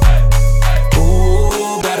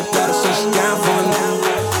 Ooh, gotta so she down for a nigga.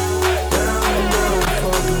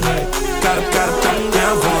 Gotta drop it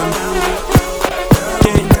down for a nigga.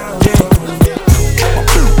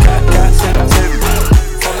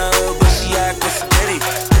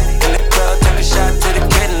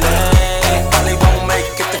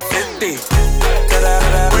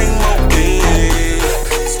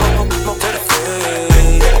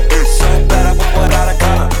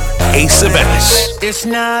 Ace Events. It's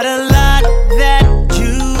not a lot that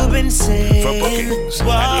you've been saying. For bookings at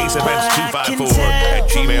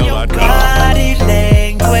aceevents254@gmail.com. Body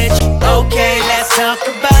language. Okay, let's talk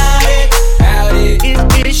about it.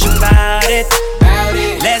 It's about it.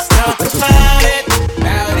 Let's talk about it.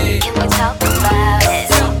 Can we talk about it?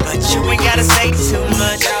 But you ain't gotta say too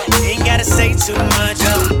much. Ain't gotta say too much. I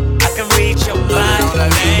can read your body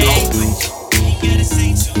language. Ain't gotta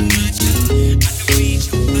say too much.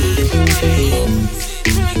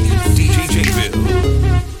 DJ Jayville.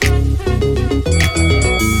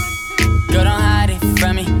 Girl, don't hide it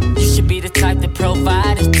from me. You should be the type to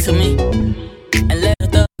provide it to me. And let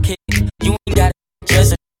the kid, you ain't gotta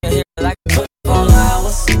just here like 24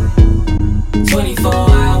 hours. 24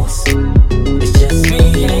 hours. It's just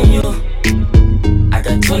me and you. I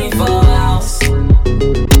got 24 hours.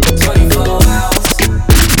 24 hours.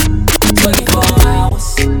 24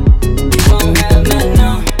 hours. You won't have nothing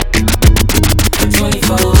on.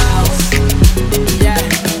 24 hours. Yeah,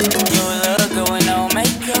 you look good with no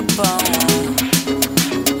makeup on.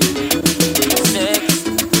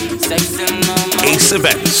 Sex in the morning. Ace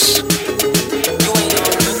Events. You ain't no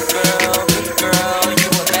good girl, you a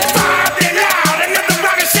bad. Five it loud, another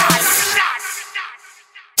rocket shot.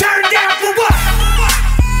 Turn down for what?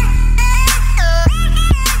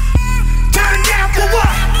 Turn down for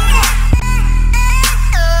what?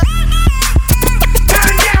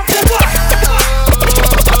 Turn down for what? Turn down for what?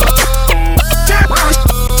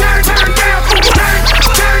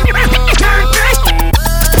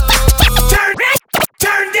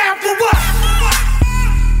 Turn down for what? Turn down for what?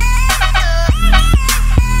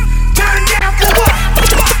 Turn down for what?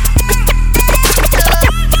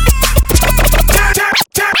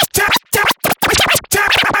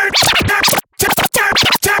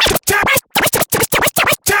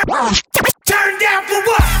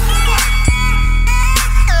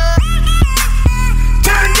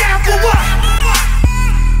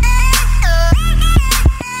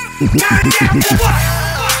 Turn down for what?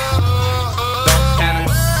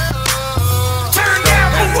 Turn down for what? Turn down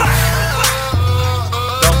for what?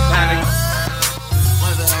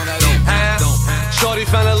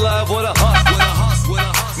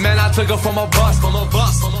 her from a bus.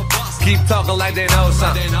 Keep talking like they know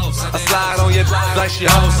something. I slide on your like she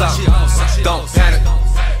owns something. Don't panic,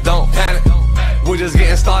 don't panic. We're just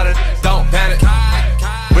getting started, don't panic.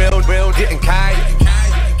 Real getting kite.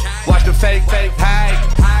 Watch the fake hide.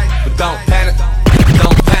 But don't panic,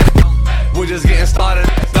 don't panic. We're just getting started,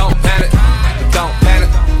 don't panic. Don't panic,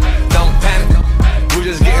 don't panic. We're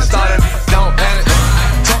just getting started, don't panic.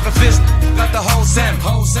 Talking fist, got the whole Sam.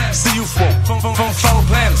 See you from 4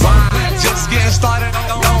 planets. Just getting started,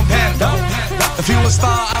 don't panic. If you a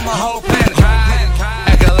star, I'm a whole planet.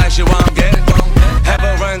 Acting like she won't get it. Have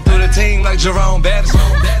her run through the team like Jerome Bettis.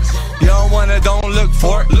 You don't want it, don't look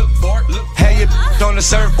for it. Have your on the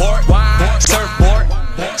surfboard.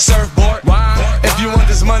 Surfboard. If you want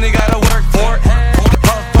this money, gotta work for it.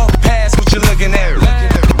 Puff, pass, what you looking at?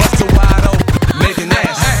 Bust a wide open, making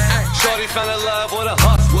ass. Shorty fell in love with a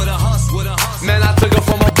hustle. Man, I took her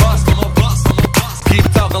from a bus.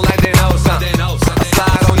 Keep talking like they know something.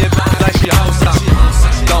 Slide on your back like she owns something.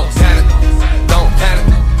 Don't panic.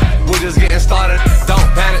 We're just getting started.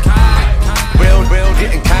 Don't panic. Real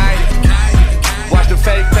getting kite. Watch the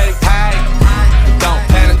fake hide. Don't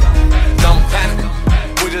panic.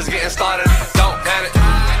 We're just getting started. Don't panic.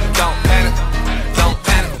 Don't panic.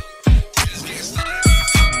 Just getting started.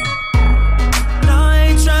 No, I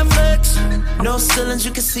ain't tryna flex. No ceilings,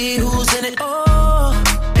 you can see who's in it. Oh,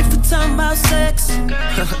 if we're talking about sex,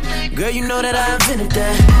 girl, you know that I invented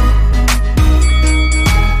that.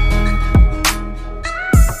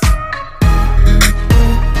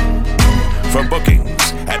 For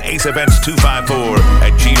bookings at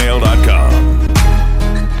aceevents254@gmail.com.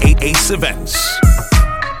 Ace Events.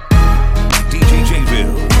 DJ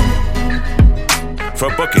Jayville. For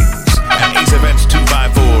bookings at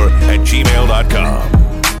aceevents254@gmail.com.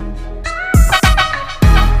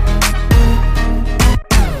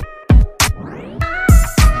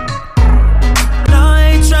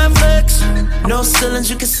 No ceilings,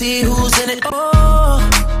 you can see who's in it. Oh,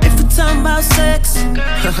 if we're talking about sex,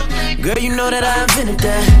 girl, you know that I invented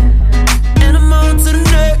that. And I'm on to the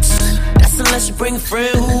next. That's unless you bring a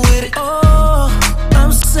friend who with it. Oh,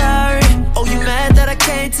 I'm sorry. Oh, you mad that I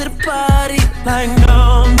came to the party? Like,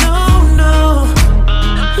 no.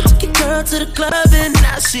 You took your girl to the club and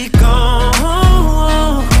now she gone.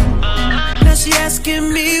 Now she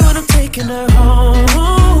asking me when I'm taking her home.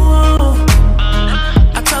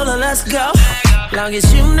 I told her let's go, long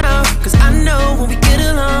as you know, cause I know when we get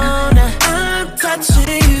alone. Now I'm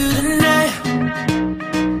touching you tonight,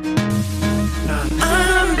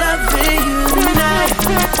 I'm loving you tonight.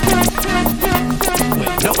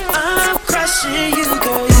 No, I'm crushing you,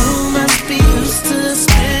 girl. You must be used to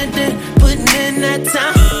spending, putting in that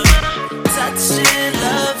time. Touching,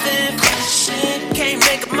 loving, crushing, can't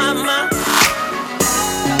make up my mind.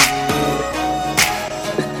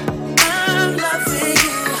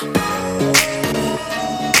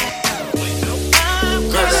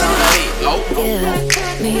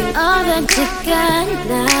 Give me all that you got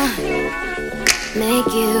now.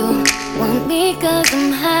 Make you want me cause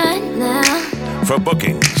I'm hot now. For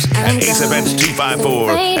bookings at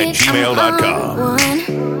aceevents254@gmail.com.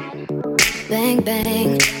 Bang,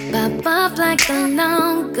 bang, pop off like a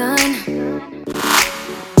long gun.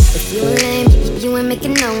 If you lame, you ain't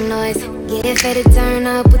making no noise. Get ready to turn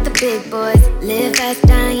up with the big boys. Live fast,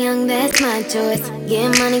 die young, that's my choice.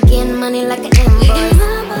 Getting money like an invoice.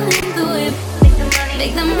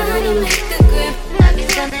 Make the money, make the grip. I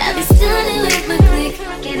be stunning with my click.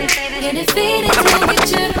 Get it faded till we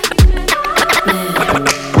trip. Man, I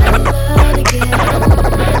love to get on.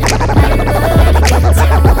 I love to get on.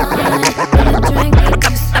 The drink be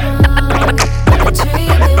too strong. The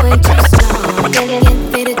tree be way too strong. Get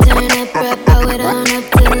ready to turn up, power it on up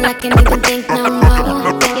till I can't even think no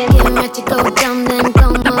more. Get ready to go dumb, then go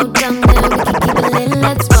more dumb, then we can keep it lit,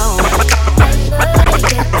 let's roll. I love to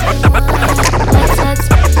get on.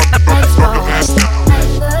 Let's roll. I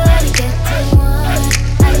love to get to one.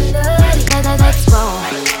 I love to let's roll.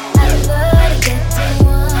 I love to get to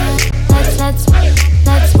one.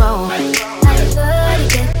 Let's roll. I love to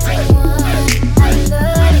get to one. I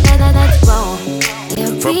love to let's roll.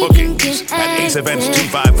 Yeah, for bookings at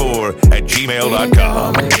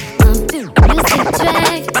aceevents254@gmail.com. I'm too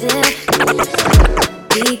attractive.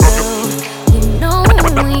 We go. You know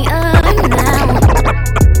who we are now.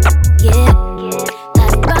 Yeah.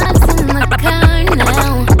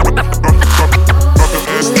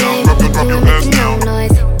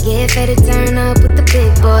 Get ready to turn up with the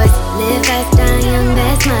big boys. Live fast, die young,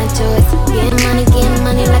 that's my choice. Getting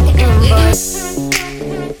money like an invoice.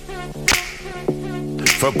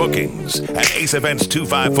 For bookings at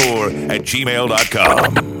aceevents254@gmail.com.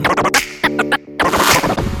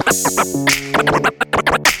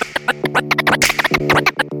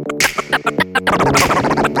 Drop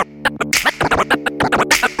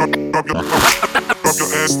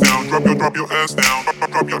your ass down, drop your ass down,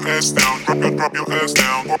 drop your ass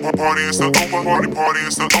down. Party is not over, party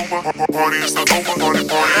is not over, party is not over, party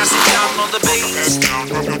is not over. On the bass. Ass down,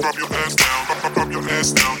 drop your ass down, drop your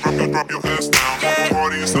ass down, drop your ass down.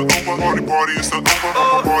 Party is not over, party is not over,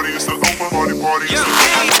 party is not over, party is not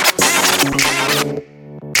over.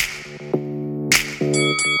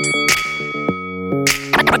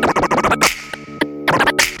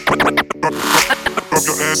 Drop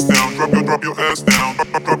your ass down, drop your ass down,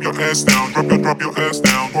 drop your ass down, drop your ass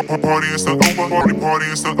down. Party is not over, party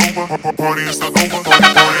is not over, party is not over, party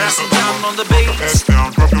is not over. On the bass. Ass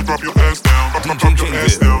down, drop your ass down, drop your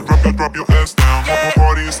ass down, drop your ass down.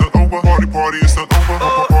 Party is not over, party is not over,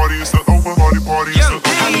 party is not over, party is not over.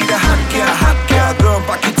 I need a hot gal, girl,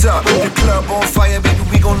 back it up. The club on fire, baby,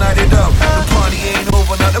 we gon' light it up. The party ain't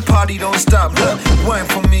over, now the party don't stop. Look, wine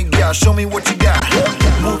for me, gal, show me what you got.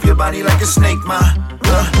 Move your body like a snake, ma.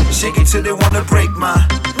 Shake it till they wanna break my.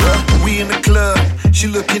 We in the club, she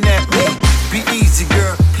looking at me. Be easy,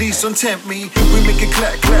 girl, please don't tempt me. We make it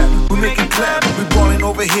clap, clap, we make it clap. We ballin'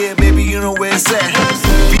 over here, baby, you know where it's at.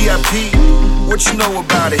 VIP, what you know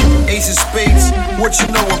about it? Ace of Spades, what you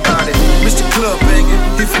know about it? Mr. Club banging,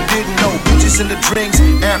 if you didn't know, bitches in the drinks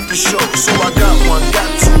after show. So I got one, got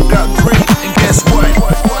two, got three, and guess what?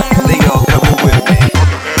 They all coming with me.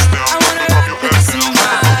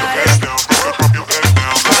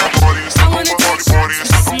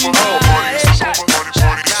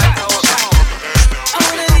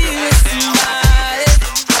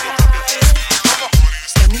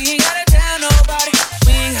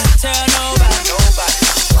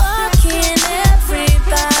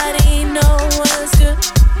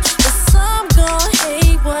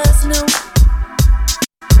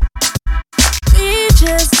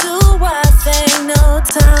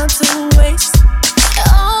 Time to waste.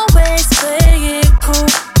 Always play it cool.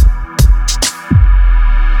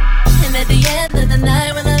 And at the end of the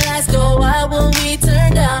night, when the lights go out, will we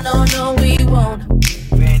turn down? Oh no, we won't.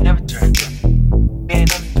 We ain't never turned down. We ain't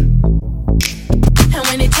never turned down. And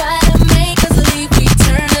when they try to make us leave, we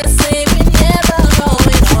turn and say we never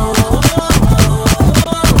going home.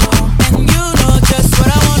 And you know just what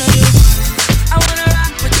I wanna do. I wanna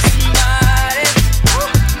rock with somebody.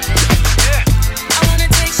 I wanna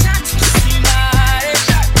take shots with somebody.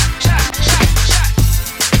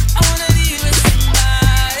 I wanna be with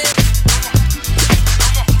somebody.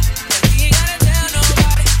 We ain't gotta tell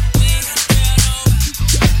nobody. We ain't gotta tell nobody.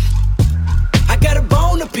 I got a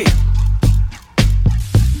bone to pick.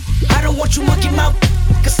 I don't want you monkey mouth,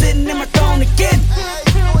 cause sitting in my throne again.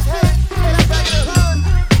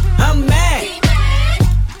 I'm mad,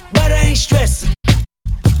 but I ain't stressing.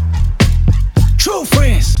 True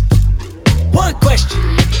friends, one question.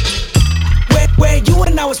 Where you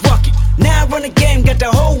and I was walking. Now I run the game, got the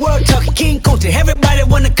whole world talking. King Kunta, everybody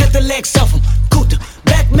wanna cut the legs off him. Kunta,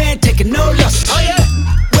 black man taking no losses. Oh yeah.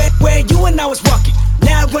 Where you and I was walking.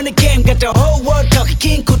 Now I run the game, got the whole world talking.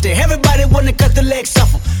 King Kunta, everybody wanna cut the legs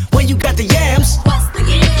off him. When you got the yams. What's the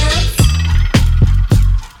yams?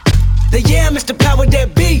 The yam is the power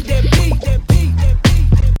that be.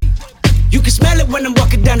 You can smell it when I'm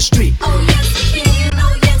walking down the street. Oh yes we can,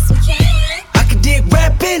 oh yes we can. I can dig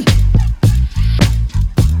rapping,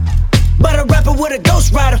 but a rapper with a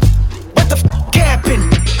ghost rider. What the f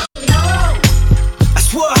happened? No. I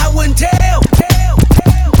swore I wouldn't tell.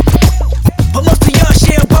 But most of y'all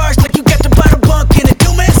share bars like you got the bottle bunk in a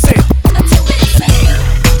two-man sale.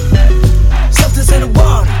 Something's in the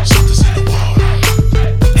water.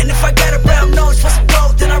 And if I got a brown nose for some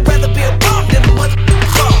gold, then I'd rather be a bomb than a mother.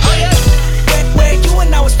 Where you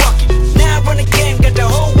and I was walking. Now I run the game, got the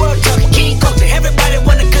whole world talking. King Kunta, everybody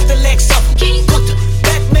wanna cut the legs off. King Kunta,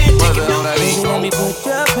 black man taking no. Let me put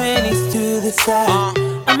your panties to the side.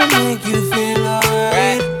 I'ma make you feel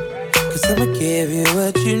alright. Cause I'ma give you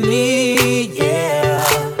what you need, yeah.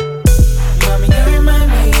 Mommy, you remind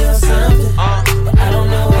me of something, but I don't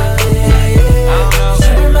know what it is.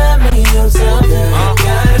 You remind me of something, you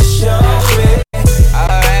gotta show me.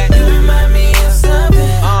 You remind me of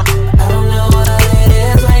something, I don't know what it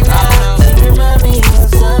is right now. You remind me of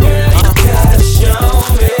something, you gotta show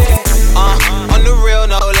me. On the real,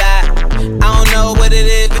 no lie. I don't know what it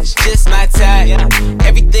is, but it's just my type.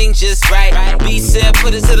 Everything just right. B said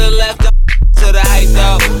put it to the left, to the height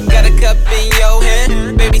though. Got a cup in your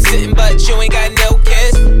hand, baby sitting, but you ain't got no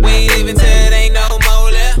kiss. We ain't leaving till it ain't no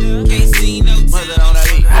more left. Can't see no.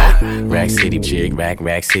 Rack City chick, chick,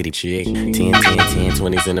 rack city chick. 10,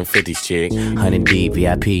 20s and them 50s chick. 100 deep,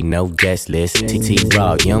 VIP, no guest list. TT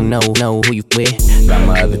Raw, you don't know who you with. Got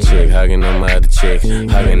my other chick, hugging on my other chick.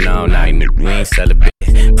 Hugging all night, we ain't sell a bit.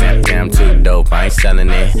 Damn too dope, I ain't selling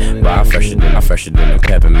it. But I'm fresher than the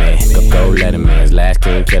peppermint. Go let him in, his last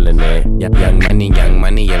king killing it. Young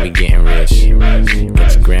money, yeah, we getting rich.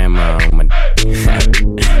 Got your grandma on my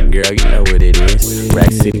girl, you know what it is.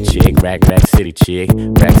 Rack city chick, rack city chick.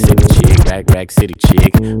 Rack city chick, rack city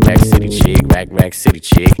chick. Rack city chick, rack city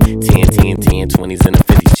chick. 10, 20s and the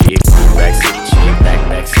 50s chick. Rack city chick,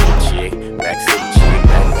 rack city chick. Rack city chick,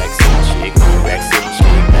 rack city chick. Rack city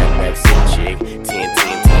chick, rack city chick. 10,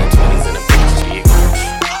 20s and the 50s chick.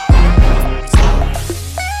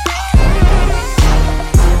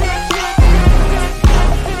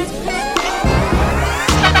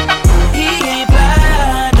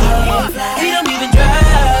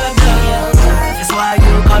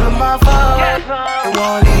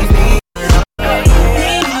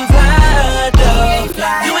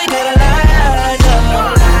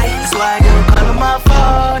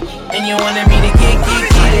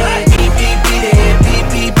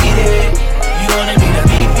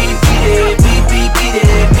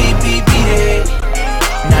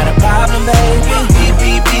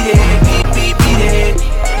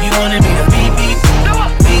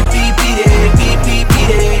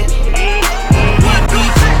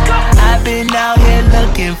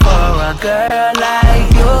 Girl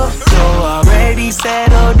like you, so already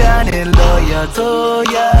settled down and loyal to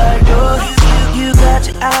your door. You got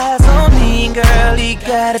your eyes on me, girl, he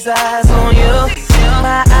got his eyes on you.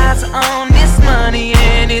 My eyes are on this money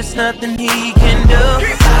and it's nothing he can do.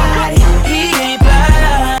 He ain't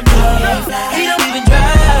blind, he don't even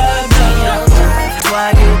drive, no. That's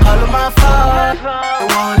why you call him my phone, it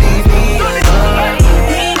won't leave me alone.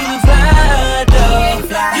 He ain't even fly, though,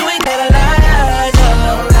 you ain't gotta lie.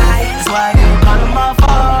 Why you calling my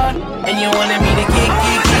phone? And you wanted me to get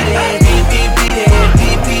it,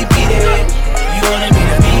 beat it. You wanted me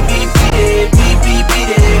to beat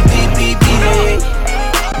it.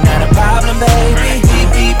 Not a problem, baby.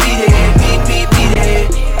 Beat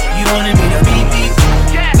it. You wanted me to beat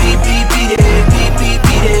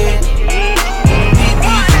it.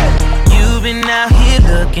 You've been out here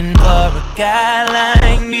looking for a guy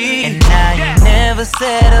like me, and now you never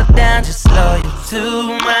settle down, just loyal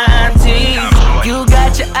to my team. You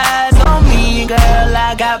got your eyes on me, girl,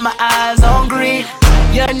 I got my eyes on green.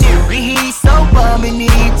 Your new he's so bummy,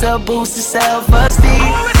 need to boost his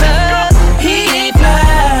self-esteem. He ain't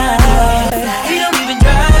fly, he don't even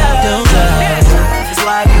drive. That's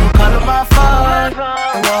why you call him my phone,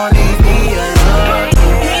 and won't leave me alone.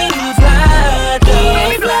 He ain't even fly,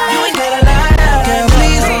 you ain't gotta lie, girl,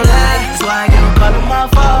 please don't lie. That's why you call him my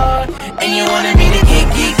phone, and you wanted me to get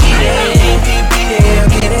it.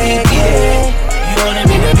 You wanted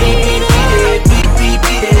me to beat it.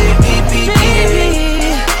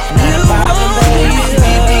 Not a problem, baby.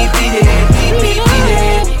 Beat it.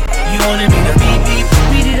 You wanted me to beat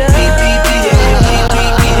it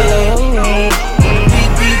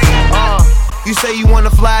up. You say you wanna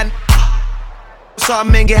fly, so I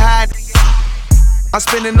men get high. I'm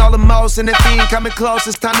spending all the most, and if he ain't coming close,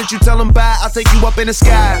 it's time that you tell him bye. I'll take you up in the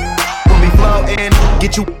sky. We'll be floating,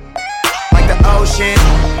 get you like the ocean.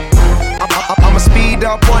 I'ma speed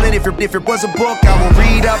up on it. If it was a book, I will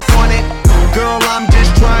read up on it. Girl, I'm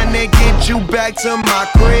just trying to get you back to my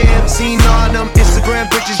crib. Seen all them Instagram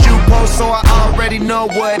pictures you post, so I already know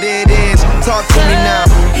what it is. Talk to me now.